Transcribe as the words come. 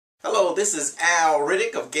Hello, this is Al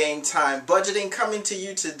Riddick of Game Time Budgeting coming to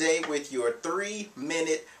you today with your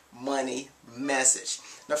 3-minute money message.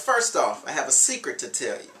 Now first off, I have a secret to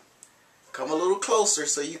tell you. Come a little closer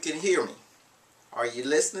so you can hear me. Are you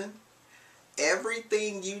listening?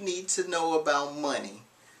 Everything you need to know about money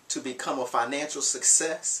to become a financial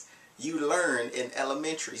success, you learn in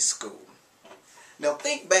elementary school. Now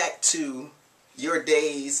think back to your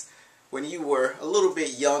days when you were a little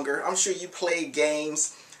bit younger. I'm sure you played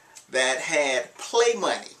games that had play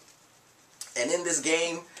money, and in this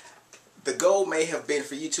game the goal may have been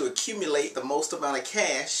for you to accumulate the most amount of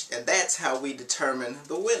cash, and that's how we determine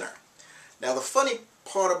the winner. Now the funny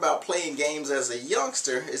part about playing games as a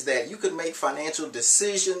youngster is that you could make financial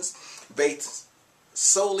decisions based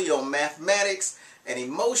solely on mathematics, and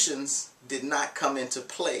emotions did not come into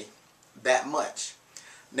play that much.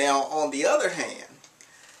 Now on the other hand,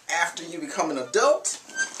 after you become an adult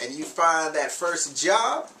and you find that first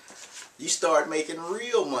job, you start making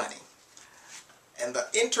real money. And the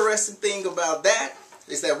interesting thing about that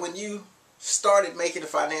is that when you started making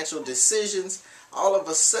financial decisions, all of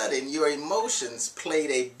a sudden your emotions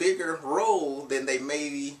played a bigger role than they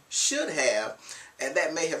maybe should have, and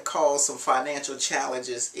that may have caused some financial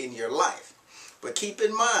challenges in your life. But keep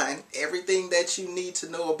in mind, everything that you need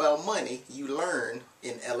to know about money you learn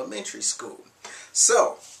in elementary school.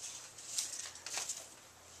 So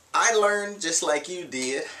I learned, just like you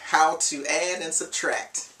did, how to add and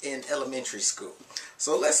subtract in elementary school.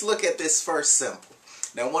 So let's look at this first symbol.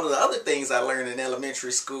 Now one of the other things I learned in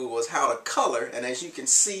elementary school was how to color, and as you can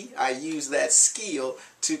see, I use that skill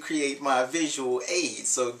to create my visual aid,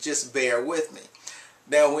 so just bear with me.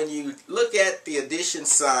 Now when you look at the addition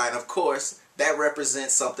sign, of course, that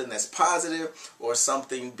represents something that's positive or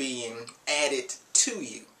something being added to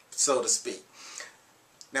you, so to speak.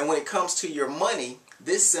 Now when it comes to your money,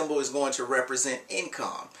 this symbol is going to represent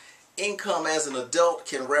income. Income as an adult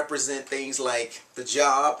can represent things like the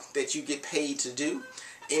job that you get paid to do.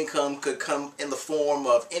 Income could come in the form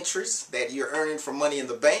of interest that you're earning from money in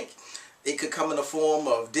the bank. It could come in the form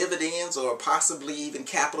of dividends or possibly even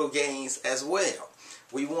capital gains as well.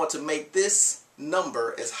 We want to make this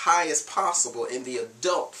number as high as possible in the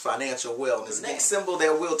adult financial wellness. The next symbol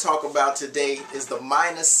that we'll talk about today is the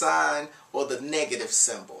minus sign or the negative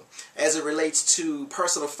symbol. As it relates to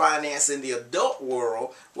personal finance in the adult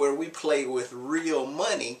world, where we play with real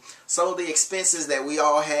money, some of the expenses that we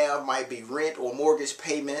all have might be rent or mortgage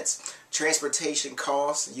payments, transportation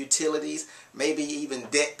costs, utilities, maybe even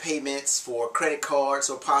debt payments for credit cards,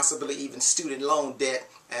 or possibly even student loan debt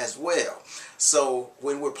as well. So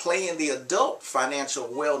when we're playing the adult financial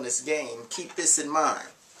wellness game, keep this in mind.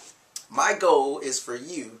 My goal is for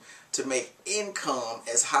you to make income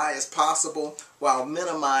as high as possible while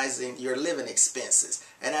minimizing your living expenses.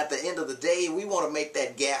 And at the end of the day, we want to make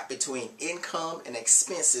that gap between income and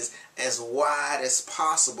expenses as wide as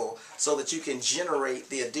possible so that you can generate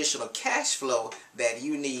the additional cash flow that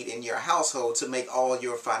you need in your household to make all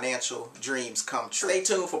your financial dreams come true. Stay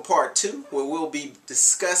tuned for part 2, where we'll be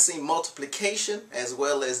discussing multiplication as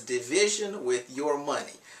well as division with your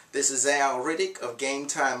money. This is Al Riddick of Game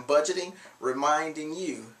Time Budgeting, reminding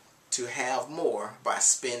you to have more by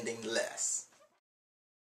spending less.